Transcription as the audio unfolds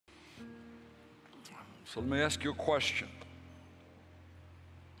So let me ask you a question.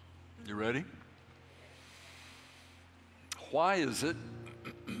 You ready? Why is it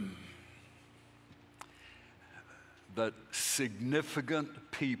that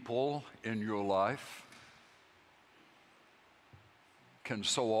significant people in your life can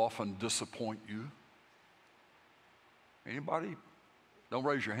so often disappoint you? Anybody? Don't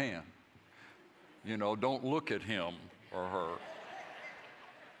raise your hand. You know, don't look at him or her.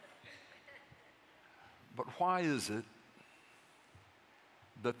 But why is it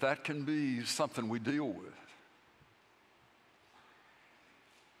that that can be something we deal with?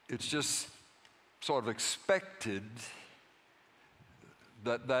 It's just sort of expected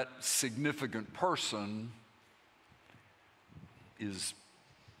that that significant person is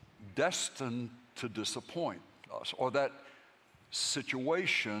destined to disappoint us, or that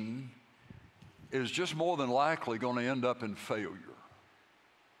situation is just more than likely going to end up in failure.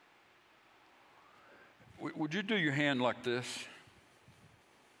 Would you do your hand like this?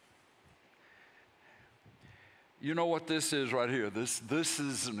 You know what this is right here? This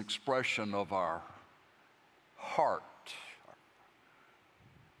is an expression of our heart,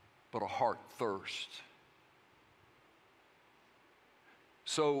 but a heart thirst.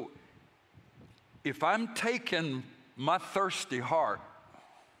 So if I'm taking my thirsty heart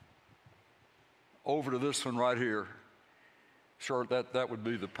over to this one right here, sure, that would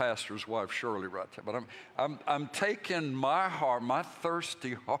be the pastor's wife, Shirley, right there. But I'm taking my heart, my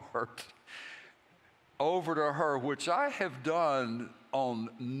thirsty heart, over to her, which I have done on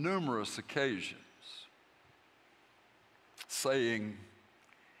numerous occasions, saying,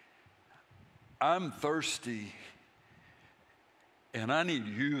 I'm thirsty and I need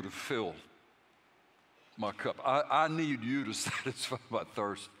you to fill my cup. I need you to satisfy my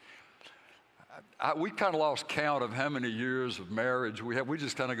thirst. We kind of lost count of how many years of marriage we have. We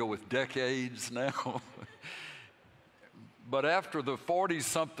just kind of go with decades now. But after the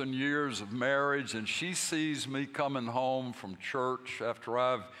 40-something years of marriage, and she sees me coming home from church after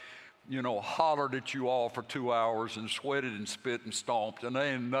I've, hollered at you all for 2 hours and sweated and spit and stomped, and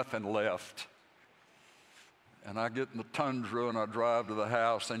there ain't nothing left. And I get in the Tundra and I drive to the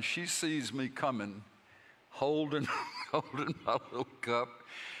house, and she sees me coming, holding my little cup.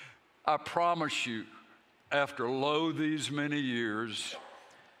 I promise you, after these many years,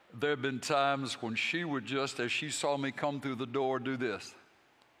 there have been times when she would just, as she saw me come through the door, do this.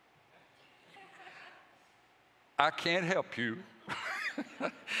 I can't help you.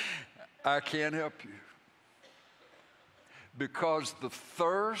 I can't help you. Because the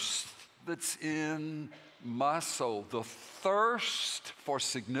thirst that's in my soul, the thirst for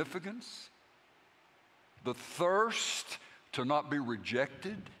significance, the thirst to not be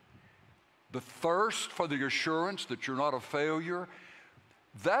rejected, the thirst for the assurance that you're not a failure,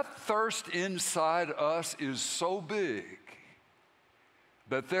 that thirst inside us is so big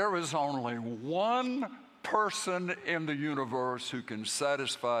that there is only one person in the universe who can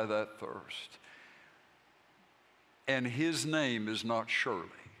satisfy that thirst. And his name is not Shirley.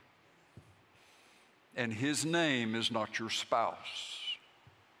 And his name is not your spouse.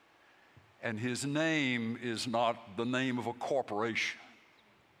 And his name is not the name of a corporation.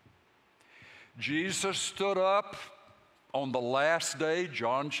 Jesus stood up on the last day,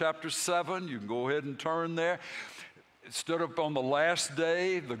 John chapter 7, you can go ahead and turn there. Stood up on the last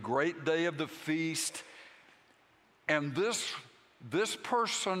day, the great day of the feast, and this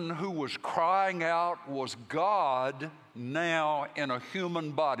person who was crying out was God now in a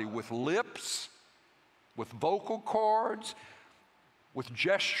human body, with lips, with vocal cords, with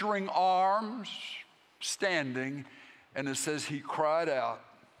gesturing arms, standing, and it says he cried out,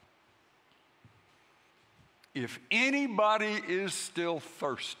 if anybody is still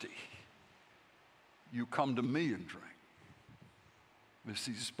thirsty, you come to me and drink. As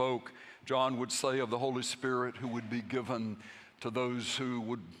he spoke, John would say of the Holy Spirit who would be given to those who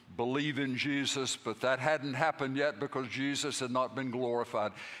would believe in Jesus, but that hadn't happened yet because Jesus had not been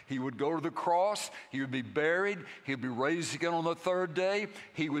glorified. He would go to the cross, he would be buried, he'd be raised again on the third day,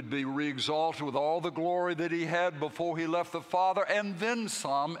 he would be re-exalted with all the glory that he had before he left the Father, and then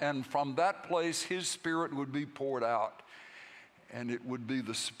some, and from that place his Spirit would be poured out. And it would be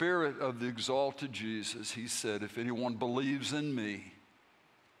the Spirit of the exalted Jesus. He said, if anyone believes in me,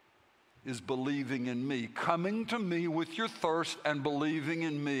 is believing in me, coming to me with your thirst and believing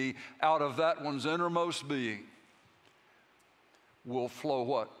in me, out of that one's innermost being will flow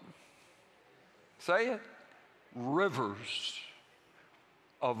what? Say it. Rivers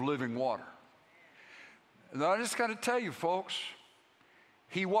of living water. Now I just got to tell you folks,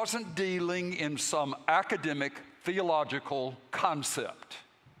 he wasn't dealing in some academic theological concept.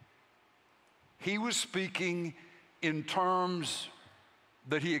 He was speaking in terms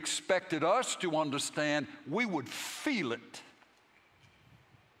that he expected us to understand. We would feel it.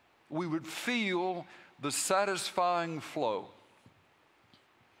 We would feel the satisfying flow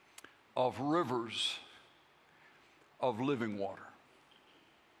of rivers of living water.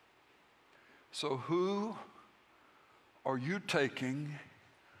 So who are you taking,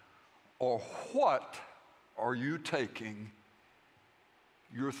 or what are you taking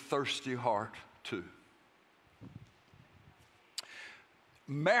your thirsty heart to?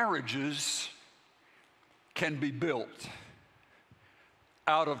 Marriages can be built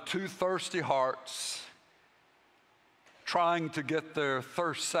out of two thirsty hearts trying to get their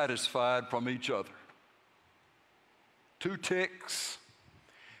thirst satisfied from each other. Two ticks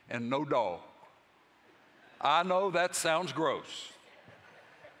and no dog. I know that sounds gross.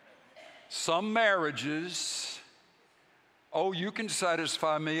 Some marriages, oh, you can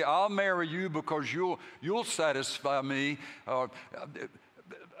satisfy me. I'll marry you because you'll satisfy me. I'll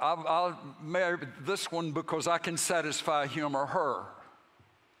marry this one because I can satisfy him or her.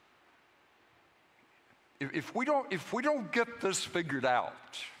 If we don't get this figured out,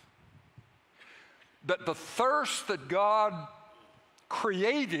 that the thirst that God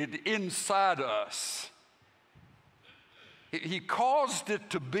created inside us, He caused it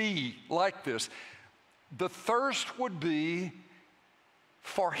to be like this. The thirst would be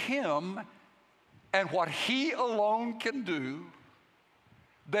for Him and what He alone can do,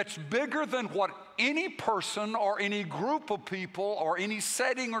 that's bigger than what any person or any group of people or any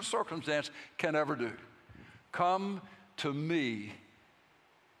setting or circumstance can ever do. Come to me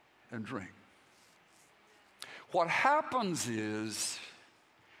and drink. What happens is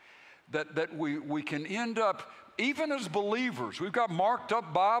that we can end up, even as believers, we've got marked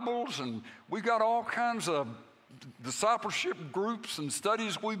up Bibles and we've got all kinds of discipleship groups and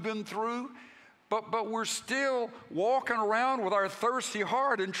studies we've been through, but we're still walking around with our thirsty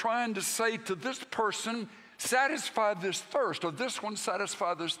heart and trying to say to this person, satisfy this thirst, or this one,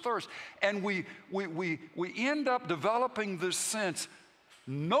 satisfy this thirst. And we end up developing this sense,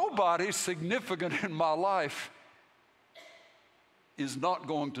 nobody significant in my life is not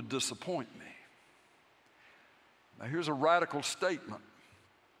going to disappoint me. Now here's a radical statement,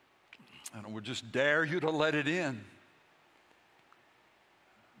 and I would just dare you to let it in.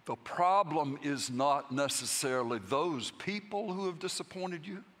 The problem is not necessarily those people who have disappointed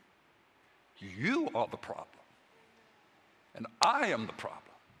you. You are the problem, and I am the problem.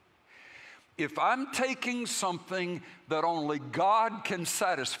 If I'm taking something that only God can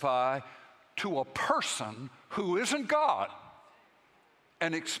satisfy to a person who isn't God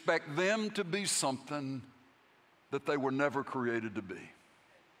and expect them to be something that they were never created to be.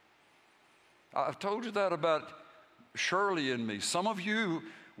 I've told you that about Shirley and me. Some of you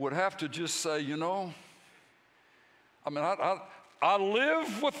would have to just say, you know, I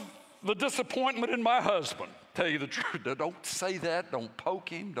live with the disappointment in my husband. Tell you the truth. Don't say that. Don't poke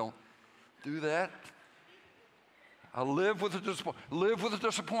him. Don't do that. I live with the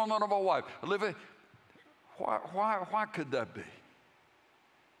disappointment of my wife. Why could that be?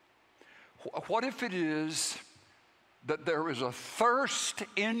 What if it is that there is a thirst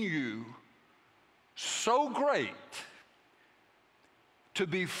in you so great to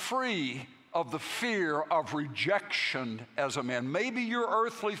be free of the fear of rejection as a man? Maybe your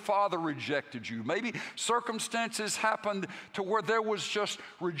earthly father rejected you. Maybe circumstances happened to where there was just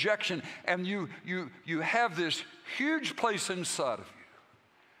rejection, and you have this huge place inside of you.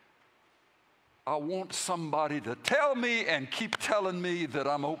 I want somebody to tell me and keep telling me that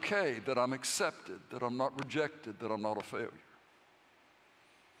I'm okay, that I'm accepted, that I'm not rejected, that I'm not a failure.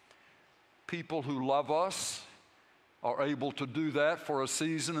 People who love us are able to do that for a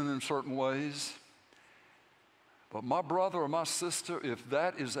season and in certain ways. But my brother or my sister, if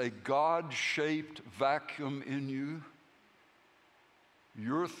that is a God-shaped vacuum in you,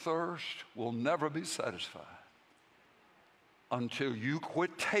 your thirst will never be satisfied until you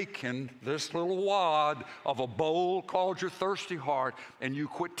quit taking this little wad of a bowl called your thirsty heart and you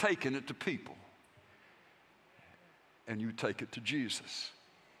quit taking it to people and you take it to Jesus.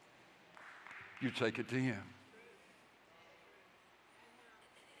 You take it to Him.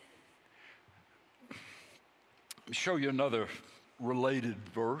 Let me show you another related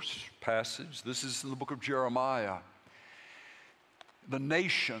verse, passage. This is in the book of Jeremiah. The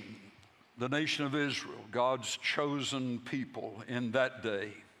nation of Israel, God's chosen people in that day,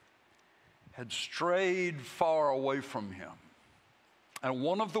 had strayed far away from Him. And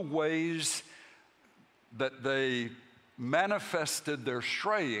one of the ways that they manifested their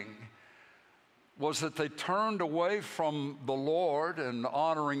straying was that they turned away from the Lord and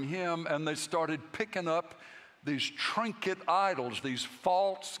honoring Him, and they started picking up these trinket idols, these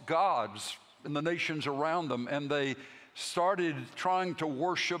false gods in the nations around them, and they started trying to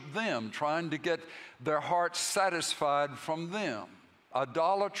worship them, trying to get their hearts satisfied from them.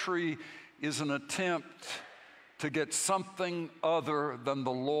 Idolatry is an attempt to get something other than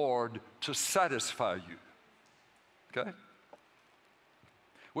the Lord to satisfy you. Okay?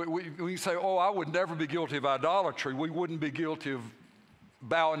 We say, oh, I would never be guilty of idolatry. We wouldn't be guilty of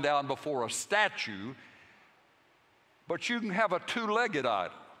bowing down before a statue. But you can have a two-legged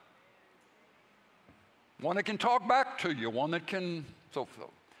idol. One that can talk back to you, one that can, so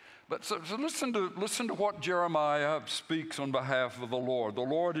listen to what Jeremiah speaks on behalf of the Lord. The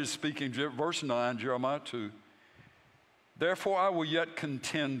Lord is speaking, verse 9, Jeremiah 2. Therefore I will yet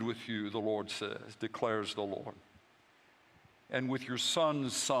contend with you, the Lord says, declares the Lord. And with your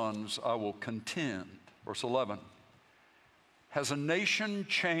sons' sons I will contend. Verse 11. Has a nation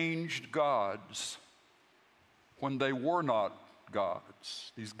changed gods when they were not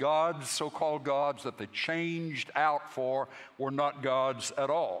gods? These gods, so-called gods that they changed out for, were not gods at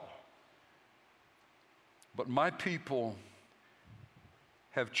all. But my people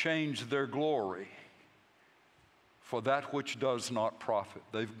have changed their glory for that which does not profit.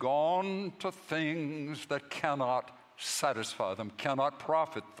 They've gone to things that cannot satisfy them, cannot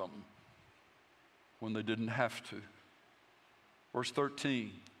profit them when they didn't have to. Verse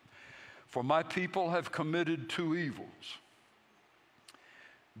 13, for my people have committed two evils.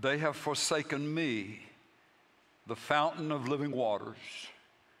 They have forsaken me, the fountain of living waters,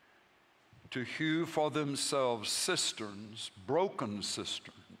 to hew for themselves cisterns, broken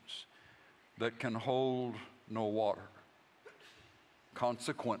cisterns, that can hold no water.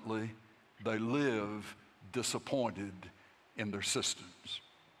 Consequently, they live disappointed in their cisterns.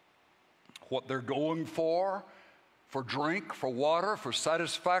 What they're going for drink, for water, for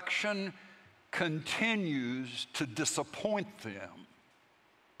satisfaction, continues to disappoint them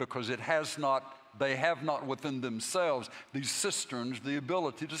because they have not within themselves, these cisterns, the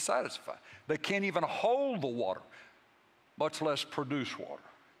ability to satisfy. They can't even hold the water, much less produce water.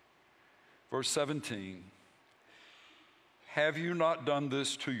 Verse 17, have you not done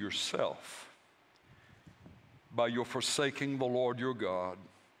this to yourself by your forsaking the Lord your God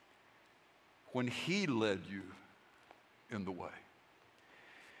when He led you in the way?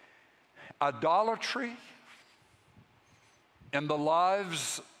 Idolatry in the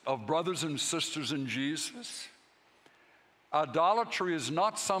lives of brothers and sisters in Jesus, idolatry is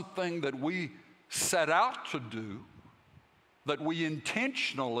not something that we set out to do, that we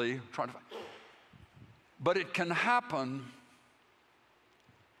intentionally try to find, but it can happen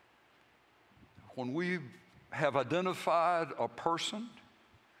when we have identified a person,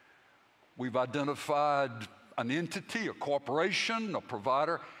 we've identified an entity, a corporation, a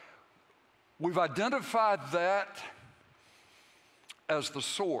provider. We've identified that as the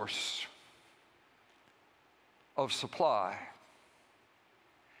source of supply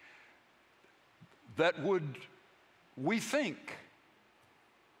that would, we think,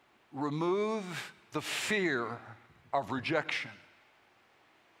 remove the fear of rejection,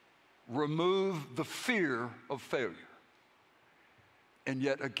 remove the fear of failure. And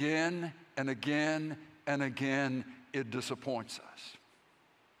yet again and again and again, it disappoints us.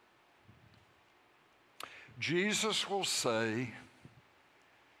 Jesus will say,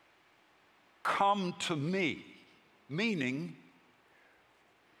 come to me, meaning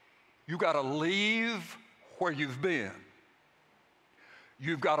you got to leave where you've been.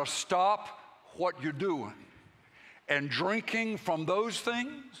 You've got to stop what you're doing and drinking from those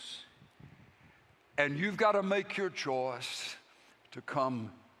things, and you've got to make your choice to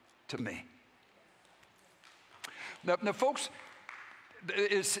come to me. Now folks,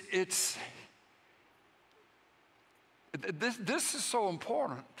 this is so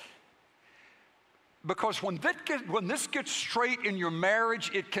important, because when this gets straight in your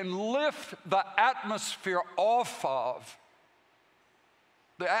marriage, it can lift the atmosphere off of,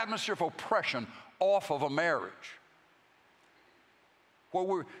 the atmosphere of oppression off of a marriage.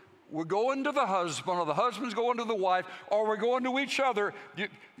 Well, we're going to the husband, or the husband's going to the wife, or we're going to each other.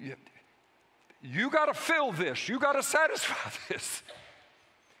 You got to fill this. You got to satisfy this.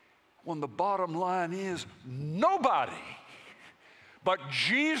 When the bottom line is, nobody but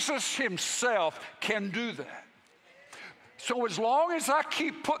Jesus Himself can do that. So as long as I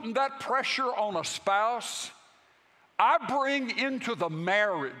keep putting that pressure on a spouse, I bring into the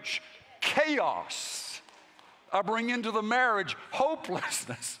marriage chaos. I bring into the marriage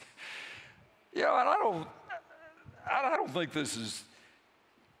hopelessness. You know, and I don't think this is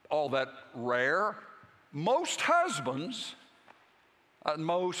all that rare. Most husbands,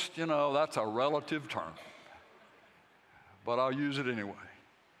 most, that's a relative term, but I'll use it anyway.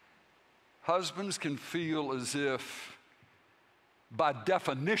 Husbands can feel as if, by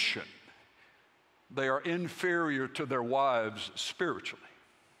definition, they are inferior to their wives spiritually.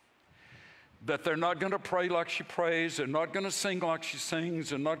 That they're not going to pray like she prays, they're not going to sing like she sings,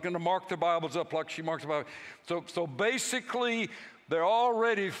 they're not going to mark their Bibles up like she marks the Bible. So basically, they're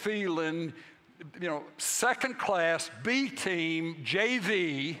already feeling, second class, B team,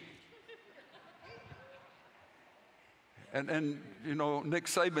 JV. And Nick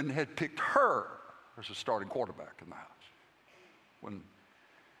Saban had picked her as a starting quarterback in the house.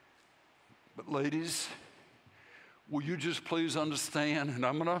 But ladies, will you just please understand, and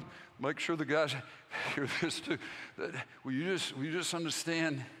I'm going to make sure the guys hear this too, that will you just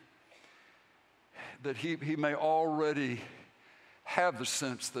understand that he may already have the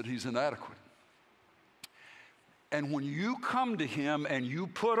sense that he's inadequate. And when you come to him and you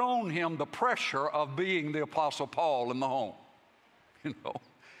put on him the pressure of being the Apostle Paul in the home,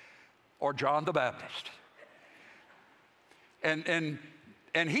 or John the Baptist, and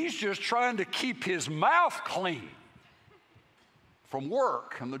he's just trying to keep his mouth clean from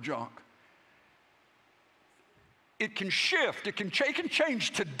work and the junk. It can shift. It can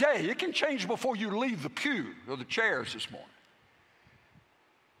change today. It can change before you leave the pew or the chairs this morning.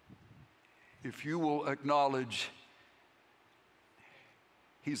 If you will acknowledge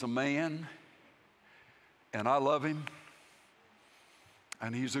he's a man, and I love him,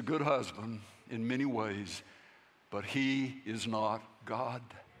 and he's a good husband in many ways, but he is not God.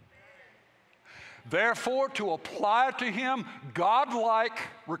 Therefore, to apply to him godlike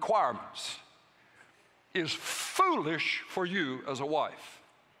requirements is foolish for you as a wife.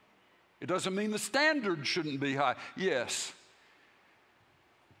 It doesn't mean the standard shouldn't be high. Yes.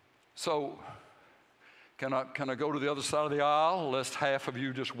 So, can I go to the other side of the aisle lest half of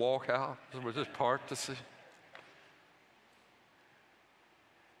you just walk out? We'll just part to see.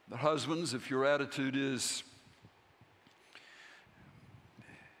 The husbands, if your attitude is,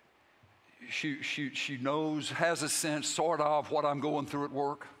 she knows, has a sense sort of what I'm going through at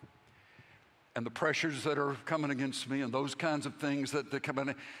work and the pressures that are coming against me and those kinds of things that come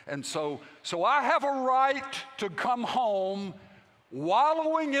in. And so I have a right to come home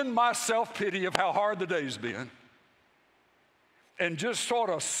wallowing in my self-pity of how hard the day's been and just sort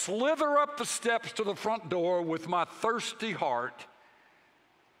of slither up the steps to the front door with my thirsty heart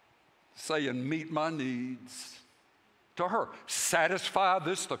saying, meet my needs to her. Satisfy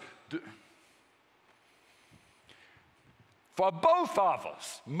this. For both of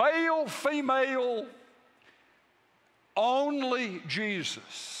us, male, female, only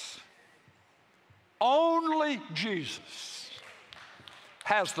Jesus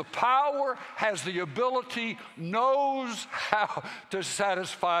has the power, has the ability, knows how to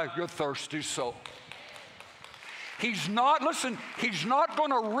satisfy your thirsty soul. He's not going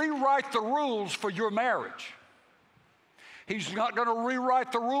to rewrite the rules for your marriage. He's not going to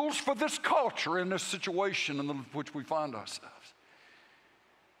rewrite the rules for this culture in this situation in which we find ourselves.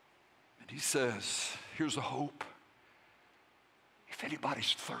 And he says, here's a hope. If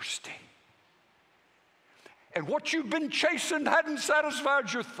anybody's thirsty, and what you've been chasing hadn't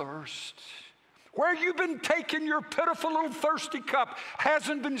satisfied your thirst, where you've been taking your pitiful little thirsty cup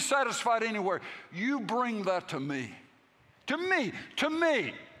hasn't been satisfied anywhere, you bring that to me. To me.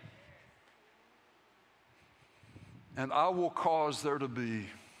 And I will cause there to be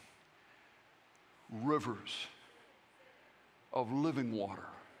rivers of living water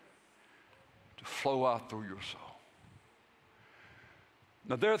to flow out through your soul.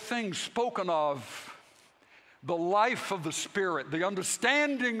 Now, there are things spoken of, the life of the Spirit, the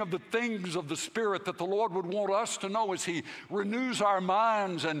understanding of the things of the Spirit that the Lord would want us to know as He renews our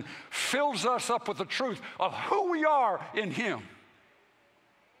minds and fills us up with the truth of who we are in Him.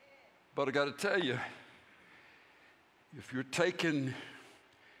 But I got to tell you, if you're taking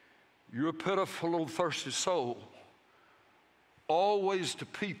your pitiful little thirsty soul always to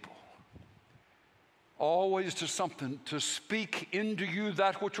people, always to something to speak into you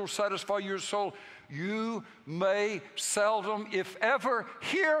that which will satisfy your soul, you may seldom, if ever,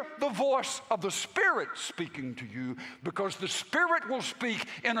 hear the voice of the Spirit speaking to you, because the Spirit will speak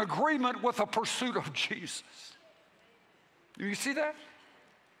in agreement with the pursuit of Jesus. Do you see that?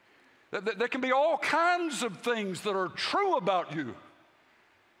 There can be all kinds of things that are true about you,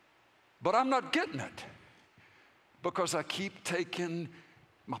 but I'm not getting it because I keep taking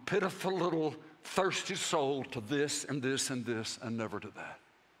my pitiful little thirsty soul to this and this and this and never to that.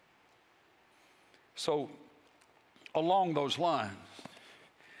 So along those lines,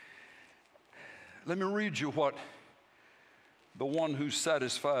 Let me read you what the one who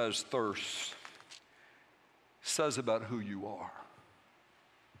satisfies thirst says about who you are.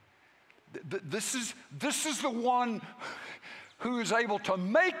 This is the one who is able to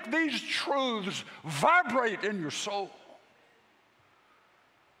make these truths vibrate in your soul.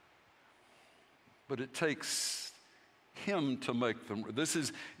 But it takes him to make them. This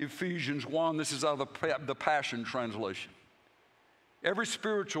is Ephesians 1. This is out of the Passion Translation. Every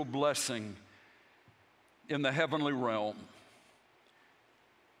spiritual blessing in the heavenly realm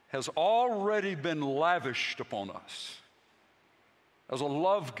has already been lavished upon us as a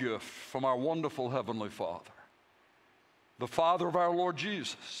love gift from our wonderful Heavenly Father, the Father of our Lord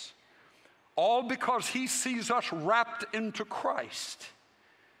Jesus, all because he sees us wrapped into Christ.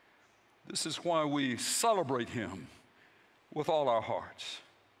 This is why we celebrate him with all our hearts.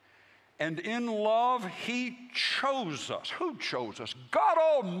 And in love, he chose us. Who chose us? God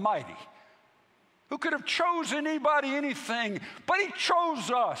Almighty, who could have chosen anybody, anything, but he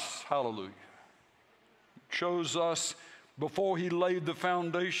chose us. Hallelujah. He chose us before he laid the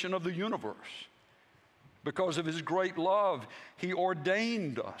foundation of the universe. Because of his great love, he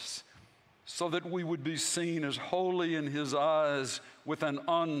ordained us so that we would be seen as holy in his eyes with an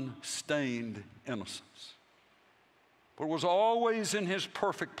unstained innocence. But it was always in his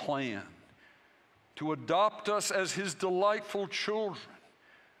perfect plan to adopt us as his delightful children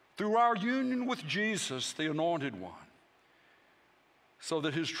through our union with Jesus, the Anointed One, so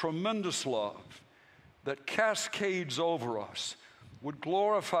that his tremendous love that cascades over us would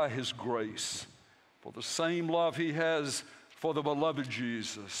glorify his grace. For the same love he has for the beloved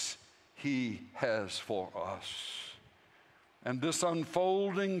Jesus, he has for us. And this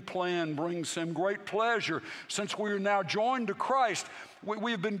unfolding plan brings him great pleasure. Since we are now joined to Christ,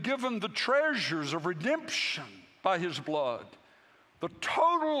 we have been given the treasures of redemption by his blood, the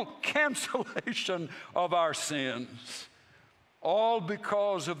total cancellation of our sins, all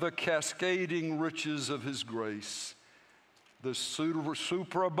because of the cascading riches of his grace. This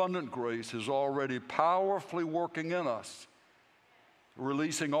superabundant grace is already powerfully working in us,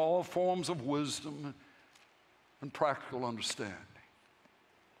 releasing all forms of wisdom and practical understanding.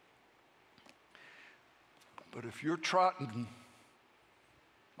 But if you're trotting,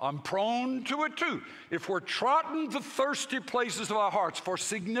 I'm prone to it too. If we're trotting the thirsty places of our hearts for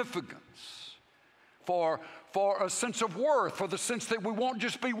significance, for a sense of worth, for the sense that we won't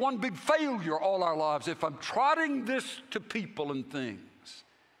just be one big failure all our lives, if I'm trotting this to people and things,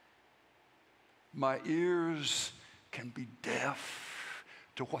 my ears can be deaf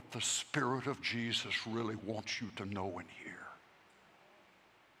to what the Spirit of Jesus really wants you to know and hear.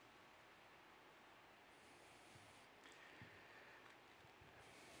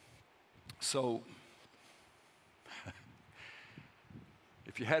 So,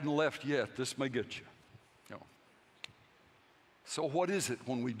 if you hadn't left yet, this may get you. So what is it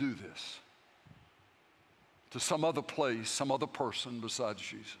when we do this to some other place, some other person besides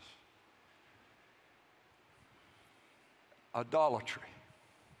Jesus? Idolatry.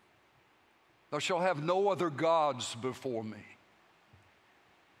 Thou shalt have no other gods before me.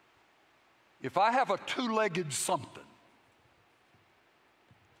 If I have a two-legged something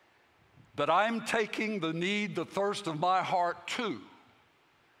that I'm taking the need, the thirst of my heart to,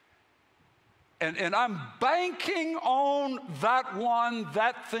 and I'm banking on that one,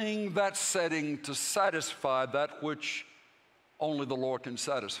 that thing, that setting to satisfy that which only the Lord can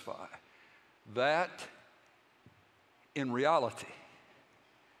satisfy, that in reality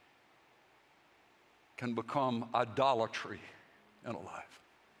can become idolatry in a life.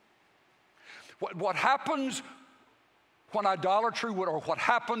 What happens when idolatry would, or what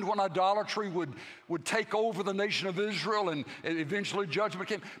happened when idolatry would take over the nation of Israel and eventually judgment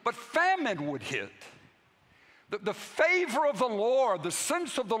came, but famine would hit. The favor of the Lord, the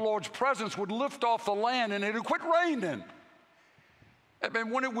sense of the Lord's presence would lift off the land and it would quit raining.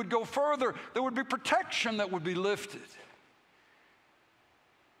 And when it would go further, there would be protection that would be lifted.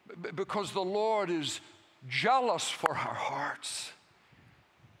 Because the Lord is jealous for our hearts.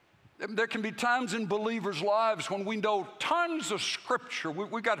 There can be times in believers' lives when we know tons of scripture.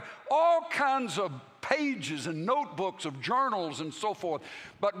 We've got all kinds of pages and notebooks of journals and so forth,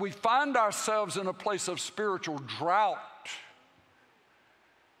 but we find ourselves in a place of spiritual drought,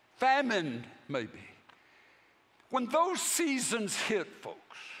 famine maybe. When those seasons hit,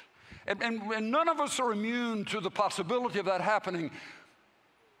 folks, and none of us are immune to the possibility of that happening,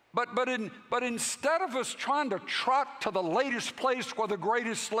 But instead of us trying to trot to the latest place where the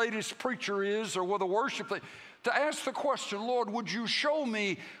latest preacher is or where the worship, to ask the question, Lord, would you show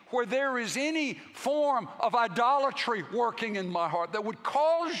me where there is any form of idolatry working in my heart that would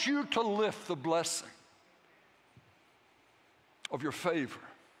cause you to lift the blessing of your favor?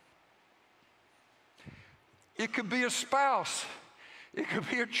 It could be a spouse. It could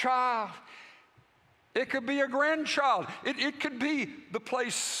be a child. It could be a grandchild. It could be the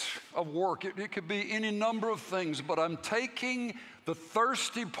place of work. It could be any number of things, but I'm taking the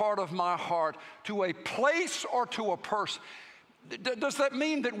thirsty part of my heart to a place or to a person. Does that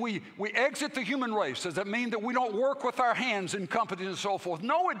mean that we exit the human race? Does that mean that we don't work with our hands in companies and so forth?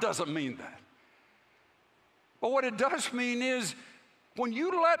 No, it doesn't mean that. But what it does mean is when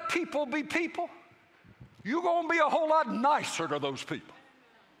you let people be people, you're going to be a whole lot nicer to those people.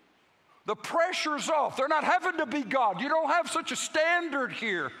 The pressure's off. They're not having to be God. You don't have such a standard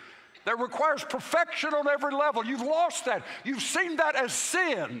here that requires perfection on every level. You've lost that. You've seen that as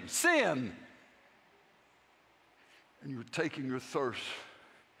sin. And you're taking your thirst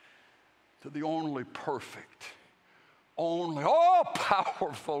to the only perfect, only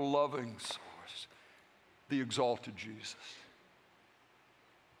all-powerful, loving source, the exalted Jesus.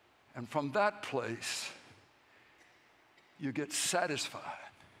 And from that place, you get satisfied.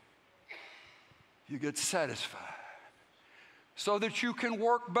 You get satisfied. So that you can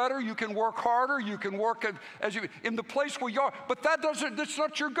work better, you can work harder, you can work in the place where you are. But that's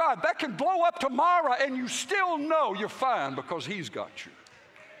not your God. That can blow up tomorrow and you still know you're fine because He's got you.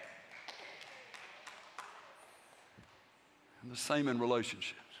 And the same in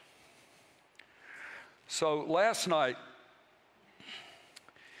relationships. So last night,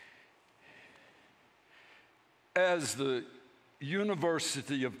 as the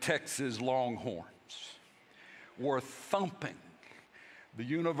University of Texas Longhorns were thumping the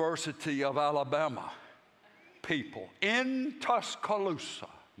University of Alabama people in Tuscaloosa,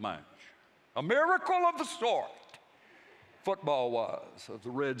 mind you. A miracle of the sort, football-wise, of the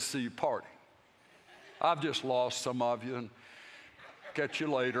Red Sea party. I've just lost some of you, and catch you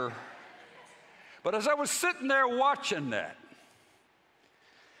later. But as I was sitting there watching that,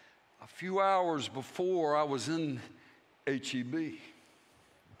 a few hours before I was in HEB,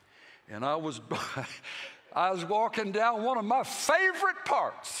 and I was walking down one of my favorite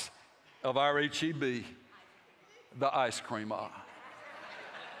parts of our HEB, the ice cream aisle.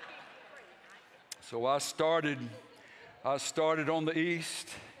 So I started on the east,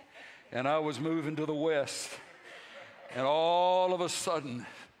 and I was moving to the west, and all of a sudden,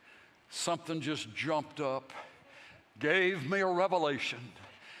 something just jumped up, gave me a revelation.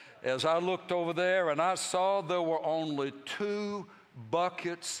 As I looked over there and I saw there were only 2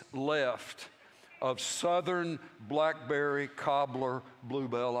 buckets left of Southern Blackberry Cobbler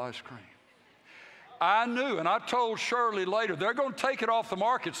Bluebell ice cream. I knew, and I told Shirley later, they're going to take it off the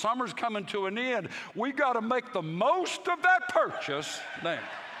market. Summer's coming to an end. We got to make the most of that purchase now.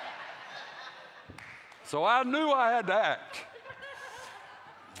 So I knew I had to act.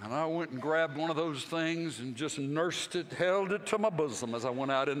 And I went and grabbed one of those things and just nursed it, held it to my bosom as I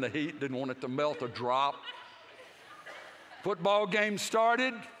went out in the heat, didn't want it to melt a drop. Football game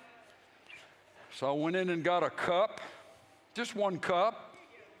started, so I went in and got a cup, just one cup,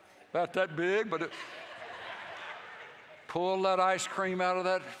 about that big, but it pulled that ice cream out of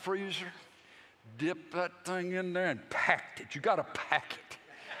that freezer, dipped that thing in there and packed it. You got to pack it.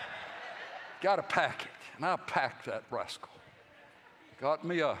 Got to pack it. And I packed that rascal. Got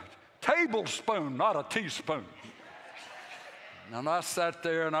me a tablespoon, not a teaspoon. And I sat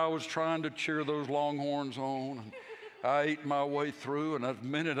there and I was trying to cheer those Longhorns on. And I ate my way through, and a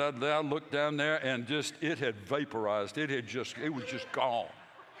minute I looked down there and it had vaporized. It was just gone.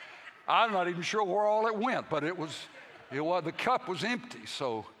 I'm not even sure where all it went, but the cup was empty.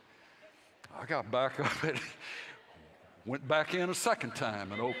 So I got back up and went back in a second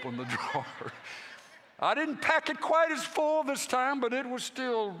time and opened the drawer. I didn't pack it quite as full this time, but it was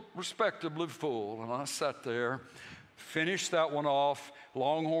still respectably full. And I sat there, finished that one off.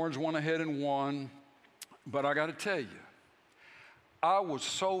 Longhorns went ahead and won. But I got to tell you, I was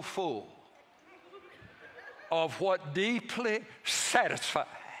so full of what deeply satisfied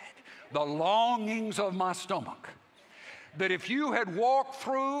the longings of my stomach that if you had walked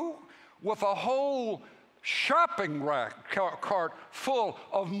through with a whole shopping cart full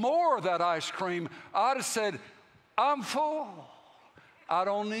of more of that ice cream, I'd have said, I'm full. I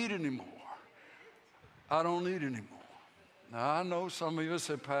don't need any more. I don't need any more. Now, I know some of you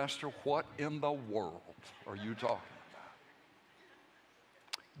say, Pastor, what in the world are you talking about?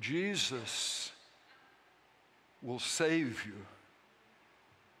 Jesus will save you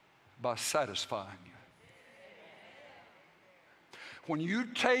by satisfying you. When you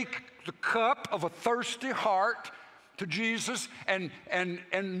take the cup of a thirsty heart to Jesus and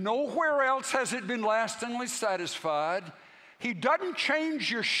nowhere else has it been lastingly satisfied, He doesn't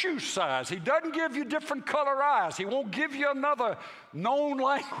change your shoe size. He doesn't give you different color eyes. He won't give you another known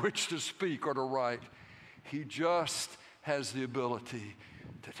language to speak or to write. He just has the ability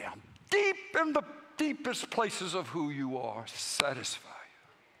to, down deep in the deepest places of who you are, satisfy you.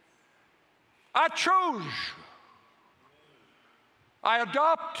 I chose you. I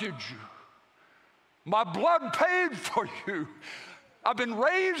adopted you. My blood paid for you. I've been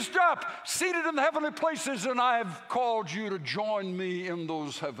raised up, seated in the heavenly places, and I have called you to join me in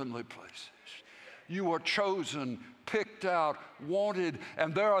those heavenly places. You are chosen, picked out, wanted,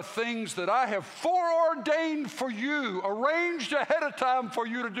 and there are things that I have foreordained for you, arranged ahead of time for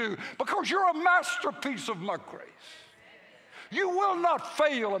you to do, because you're a masterpiece of my grace. You will not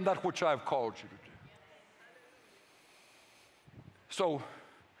fail in that which I've called you to do. So,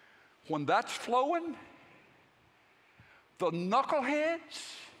 when that's flowing, the knuckleheads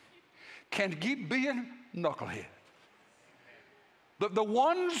can keep being knuckleheads. The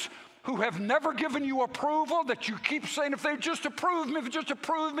ones who have never given you approval, that you keep saying, if they just approve me, if they just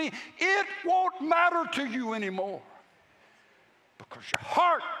approve me, it won't matter to you anymore. Because your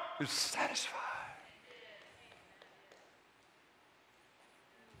heart is satisfied.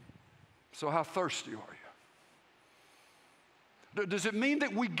 So how thirsty are you? Does it mean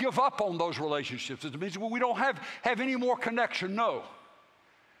that we give up on those relationships? Does it mean we don't have any more connection? No.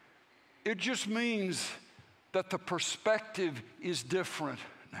 It just means that the perspective is different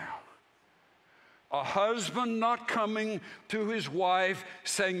now. A husband not coming to his wife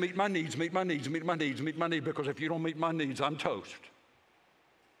saying, meet my needs, meet my needs, meet my needs, meet my needs, because if you don't meet my needs, I'm toast.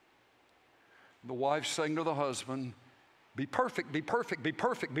 The wife saying to the husband, be perfect, be perfect, be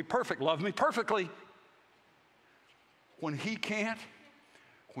perfect, be perfect, love me perfectly. When he can't,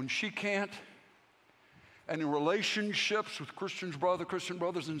 when she can't, and in relationships with Christian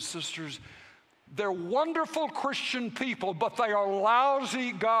brothers and sisters, they're wonderful Christian people, but they are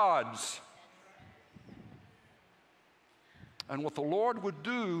lousy gods. And what the Lord would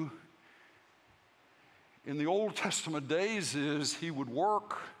do in the Old Testament days is He would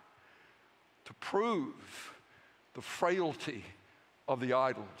work to prove the frailty of the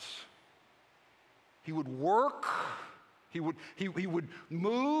idols. He would work. He would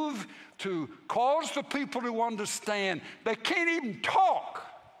move to cause the people to understand they can't even talk.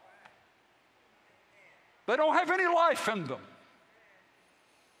 They don't have any life in them.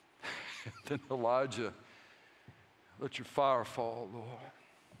 Then Elijah, let your fire fall, Lord.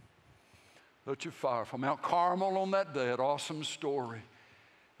 Let your fire fall. Mount Carmel on that day, an awesome story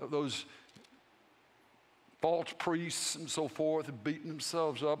of those false priests and so forth had beaten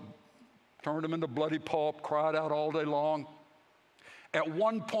themselves up, turned them into bloody pulp, cried out all day long. At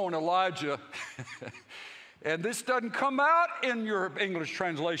one point, Elijah, and this doesn't come out in your English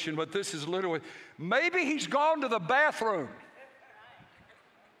translation, but this is literally, maybe he's gone to the bathroom.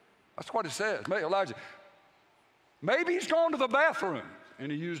 That's what it says. Elijah, maybe he's gone to the bathroom.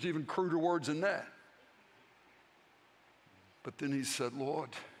 And he used even cruder words than that. But then he said, Lord,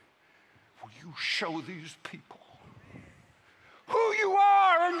 will you show these people who you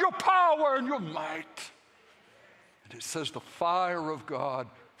are and your power and your might? And it says the fire of God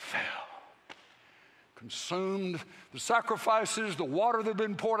fell, consumed the sacrifices, the water that had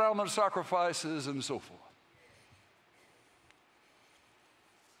been poured out on the sacrifices, and so forth.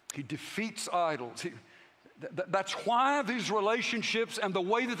 He defeats idols. That's why these relationships and the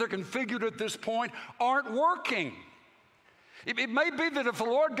way that they're configured at this point aren't working. It may be that if the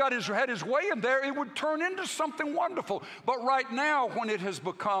Lord had his way in there, it would turn into something wonderful. But right now, when it has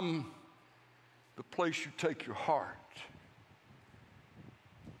become the place you take your heart,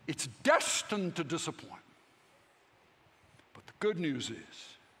 it's destined to disappoint. But the good news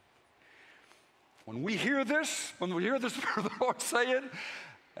is, when we hear this Spirit of the Lord say it,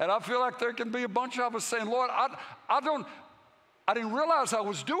 and I feel like there can be a bunch of us saying, Lord, I didn't realize I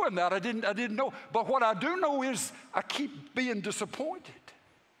was doing that. I didn't know. But what I do know is I keep being disappointed.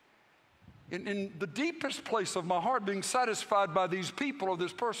 In the deepest place of my heart, being satisfied by these people or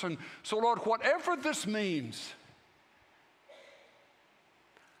this person. So, Lord, whatever this means,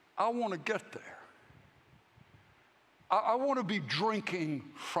 I want to get there. I want to be drinking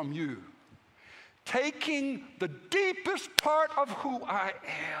from you. Taking the deepest part of who I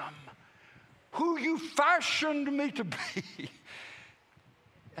am, who you fashioned me to be,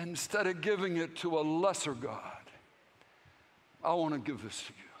 instead of giving it to a lesser God, I want to give this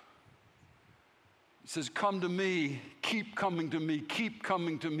to you. It says, come to me, keep coming to me, keep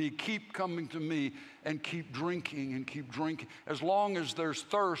coming to me, keep coming to me, and keep drinking and keep drinking. As long as there's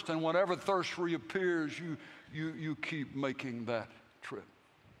thirst, and whenever thirst reappears, you keep making that trip.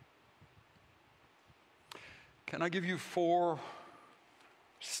 Can I give you 4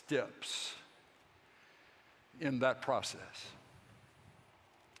 steps in that process?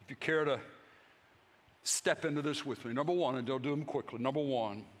 If you care to step into this with me. Number 1, and I'll do them quickly. Number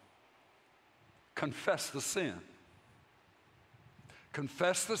 1, confess the sin.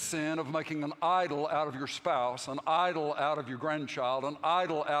 Confess the sin of making an idol out of your spouse, an idol out of your grandchild, an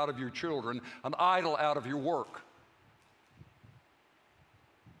idol out of your children, an idol out of your work.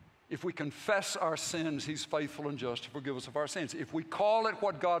 If we confess our sins, He's faithful and just to forgive us of our sins. If we call it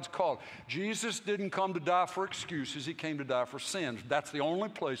what God's called, Jesus didn't come to die for excuses. He came to die for sins. That's the only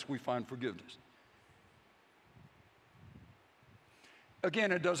place we find forgiveness.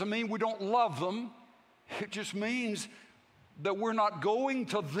 Again, it doesn't mean we don't love them. It just means that we're not going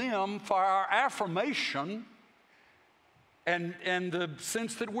to them for our affirmation and the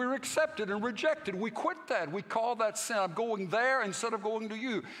sense that we're accepted and rejected. We quit that. We call that sin. I'm going there instead of going to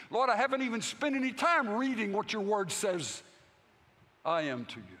you. Lord, I haven't even spent any time reading what your word says I am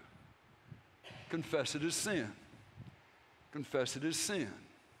to you. Confess it as sin. Confess it as sin.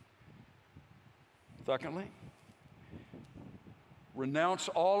 Secondly, renounce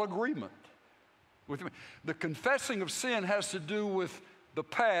all agreement with me. The confessing of sin has to do with the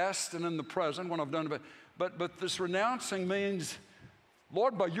past and in the present when I've done it. But this renouncing means,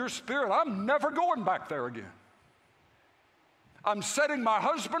 Lord, by your Spirit, I'm never going back there again. I'm setting my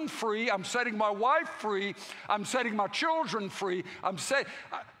husband free. I'm setting my wife free. I'm setting my children free. I'm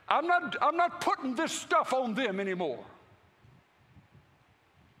not putting this stuff on them anymore.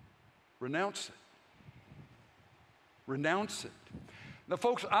 Renounce it. Renounce it. Now,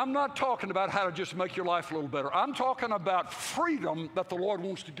 folks, I'm not talking about how to just make your life a little better. I'm talking about freedom that the Lord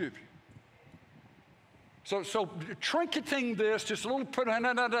wants to give you. So trinketing this, just a little,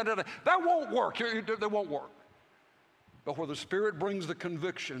 that won't work. That won't work. But where the Spirit brings the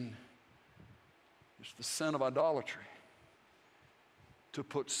conviction, it's the sin of idolatry. To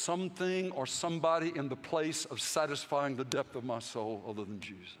put something or somebody in the place of satisfying the depth of my soul other than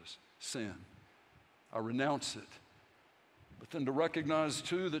Jesus. Sin. I renounce it. But then to recognize,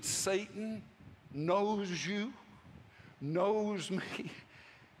 too, that Satan knows you, knows me,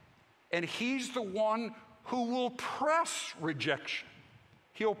 and he's the one who will press rejection.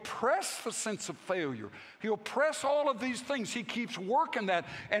 He'll press the sense of failure. He'll press all of these things. He keeps working that,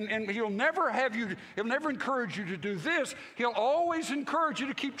 and he'll never encourage you to do this. He'll always encourage you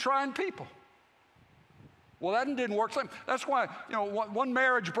to keep trying people. Well, that didn't work. That's why, one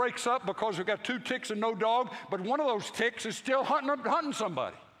marriage breaks up because we've got 2 ticks and no dog, but one of those ticks is still hunting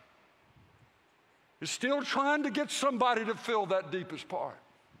somebody. Is still trying to get somebody to fill that deepest part.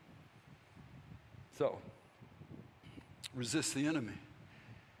 So, resist the enemy.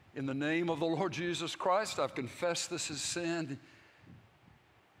 In the name of the Lord Jesus Christ, I've confessed this as sin,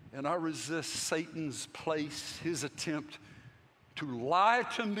 and I resist Satan's place, his attempt to lie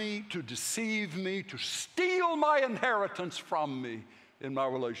to me, to deceive me, to steal my inheritance from me in my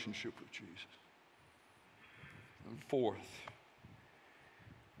relationship with Jesus. And 4th,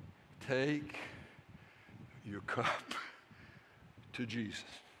 take your cup to Jesus.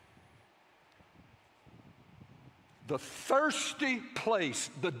 The thirsty place,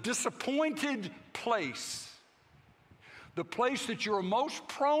 the disappointed place, the place that you're most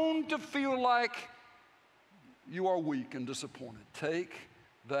prone to feel like you are weak and disappointed. Take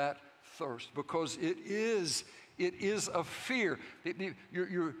that thirst, because it is a fear.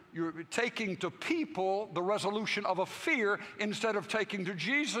 You're taking to people the resolution of a fear instead of taking to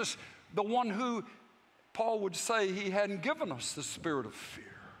Jesus, the one who Paul would say he hadn't given us the spirit of fear.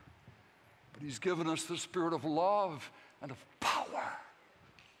 But he's given us the spirit of love and of power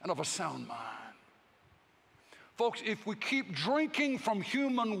and of a sound mind. Folks, if we keep drinking from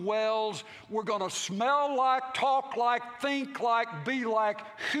human wells, we're going to smell like, talk like, think like, be like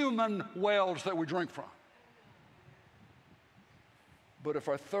human wells that we drink from. But if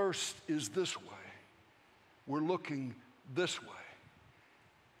our thirst is this way, we're looking this way,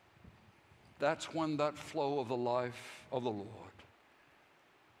 that's when that flow of the life of the Lord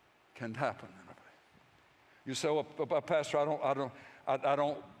can happen in a way. You say, well, Pastor, I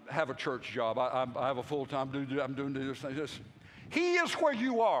don't have a church job. I have a full-time I'm doing this. He is where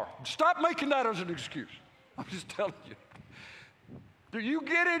you are. Stop making that as an excuse. I'm just telling you. You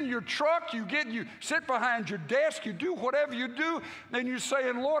get in your truck, you sit behind your desk, you do whatever you do, and you're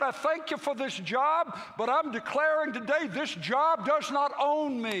saying, Lord, I thank you for this job, but I'm declaring today this job does not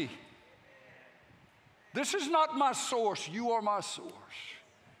own me. This is not my source. You are my source.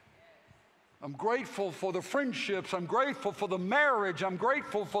 I'm grateful for the friendships. I'm grateful for the marriage. I'm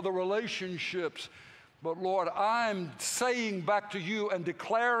grateful for the relationships. But Lord, I'm saying back to you and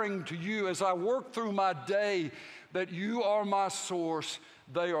declaring to you as I work through my day that you are my source.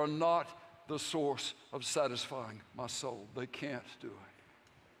 They are not the source of satisfying my soul. They can't do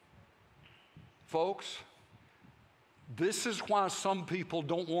it. Folks, this is why some people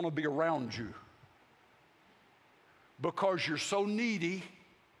don't want to be around you. Because you're so needy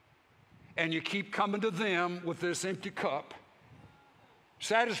and you keep coming to them with this empty cup.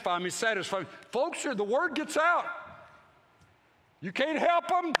 Satisfy me, satisfy me. Folks, the word gets out. You can't help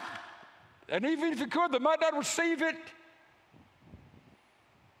them. And even if you could, they might not receive it.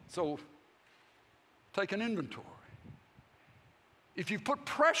 So take an inventory. If you put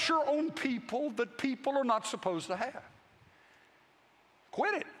pressure on people that people are not supposed to have,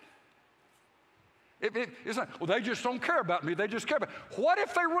 quit it. It's not, well, they just don't care about me. They just care about me. What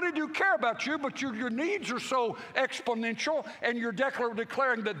if they really do care about you, but your needs are so exponential and you're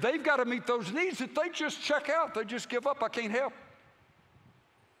declaring that they've got to meet those needs that they just check out. They just give up. I can't help.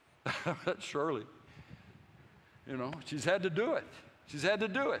 That's Shirley. You know, she's had to do it. She's had to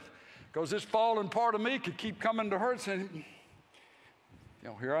do it. Because this fallen part of me could keep coming to her and saying, you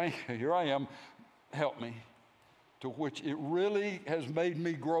know, here I am, help me. To which it really has made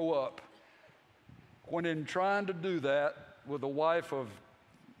me grow up. When in trying to do that with a wife of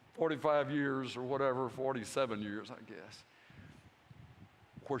 45 years or whatever, 47 years, I guess,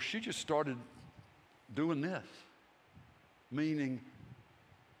 where she just started doing this, meaning,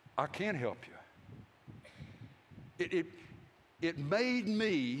 I can't help you. It made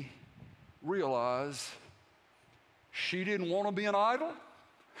me realize she didn't want to be an idol.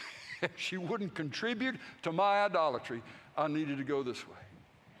 She wouldn't contribute to my idolatry. I needed to go this way.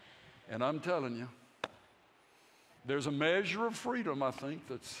 And I'm telling you, there's a measure of freedom, I think,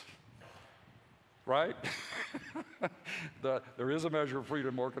 that's right. There is a measure of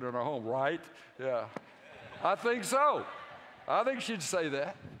freedom working in our home, right? Yeah. I think so. I think she'd say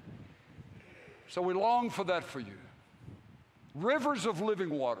that. So we long for that for you. Rivers of living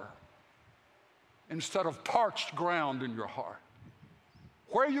water instead of parched ground in your heart.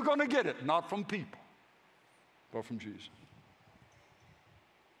 Where are you going to get it? Not from people, but from Jesus.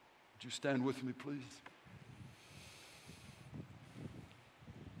 Would you stand with me, please?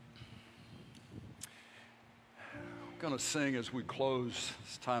 I'm going to sing as we close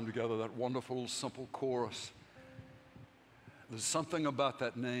this time together that wonderful, simple chorus. There's something about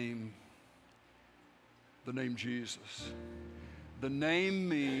that name, the name Jesus. The name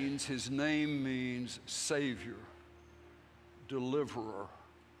means, his name means Savior, Deliverer,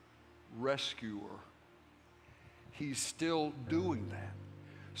 Rescuer. He's still doing that.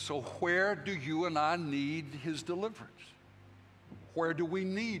 So where do you and I need his deliverance? Where do we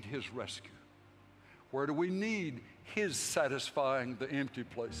need his rescue? Where do we need his satisfying the empty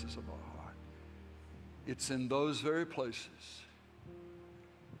places of our heart? It's in those very places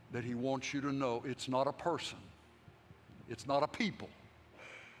that he wants you to know it's not a person. It's not a people.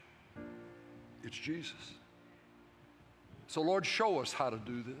 It's Jesus. So Lord, show us how to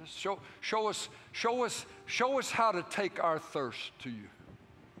do this. Show us how to take our thirst to you.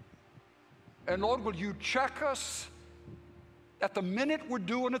 And Lord, will you check us at the minute we're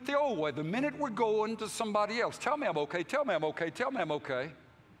doing it the old way, the minute we're going to somebody else. Tell me I'm okay, tell me I'm okay, tell me I'm okay.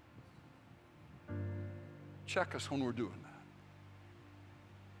 Check us when we're doing that.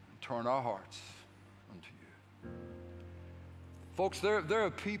 And turn our hearts unto you. Folks, there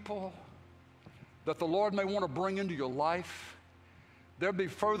are people that the Lord may want to bring into your life. There'll be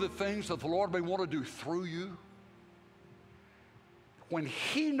further things that the Lord may want to do through you. When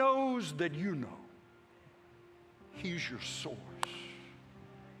he knows that you know, he's your source.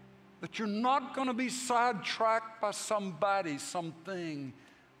 That you're not going to be sidetracked by somebody, something,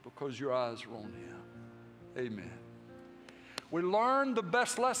 because your eyes are on him. Amen. We learn the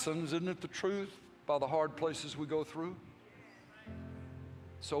best lessons, isn't it the truth, by the hard places we go through?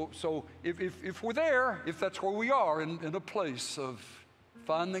 So if we're there, if that's where we are, in a place of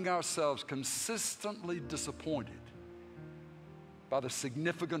finding ourselves consistently disappointed by the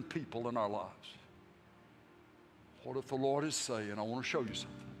significant people in our lives, what if the Lord is saying, I want to show you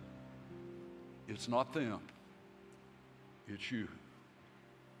something. It's not them. It's you.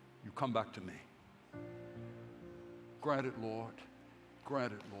 You come back to me. Grant it, Lord.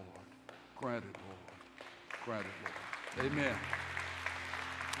 Grant it, Lord. Grant it, Lord. Grant it, Lord. Amen.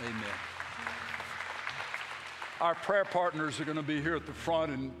 Amen. Our prayer partners are going to be here at the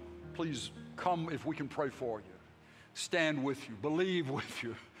front, and please come if we can pray for you. Stand with you. Believe with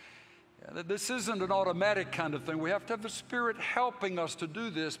you. This isn't an automatic kind of thing. We have to have the Spirit helping us to do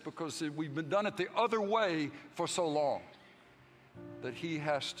this because we've been done it the other way for so long that He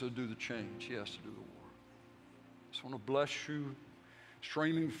has to do the change. He has to do the work. I just want to bless you,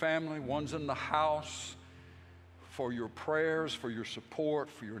 streaming family, ones in the house, for your prayers, for your support,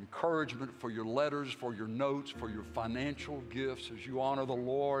 for your encouragement, for your letters, for your notes, for your financial gifts. As you honor the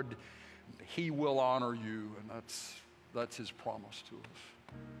Lord, He will honor you, and that's His promise to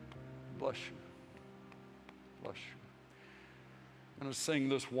us. Bless you. Bless you. I'm going to sing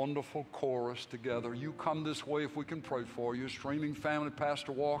this wonderful chorus together. You come this way if we can pray for you. Streaming family,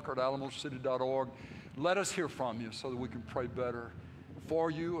 Pastor Walker at alamocity.org. Let us hear from you so that we can pray better for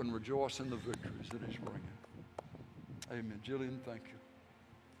you and rejoice in the victories that He's bringing. Amen. Jillian, thank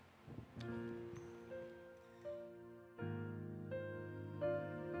you.